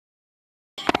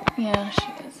Yeah, she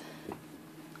is.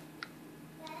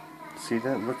 See,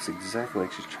 that looks exactly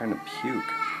like she's trying to puke.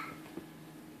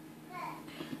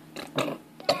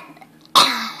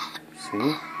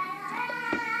 See?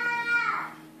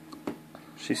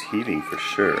 She's heaving for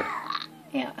sure.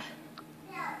 Yeah.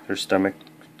 Her stomach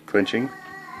clenching?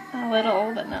 A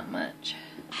little, but not much.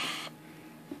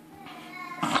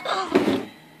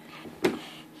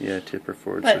 Yeah, tip her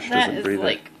forward But so she that doesn't is breathe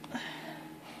like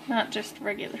not just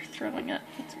regular throwing up.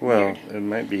 It's well, weird. it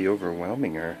might be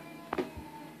overwhelming her.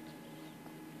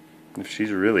 If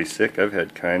she's really sick, I've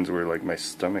had kinds where like my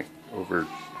stomach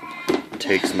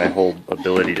overtakes my whole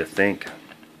ability to think.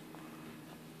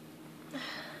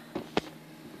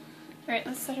 Alright,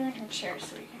 let's set her in her chair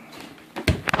so we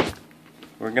can...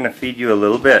 We're gonna feed you a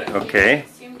little bit, okay? It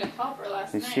seemed to help her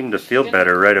last You night. seem to feel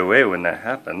better right away when that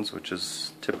happens, which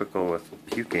is typical with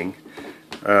puking.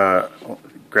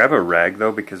 Grab a rag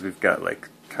though, because we've got like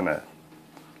kind of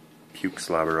puke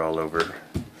slobber all over,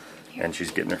 and she's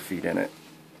getting her feet in it.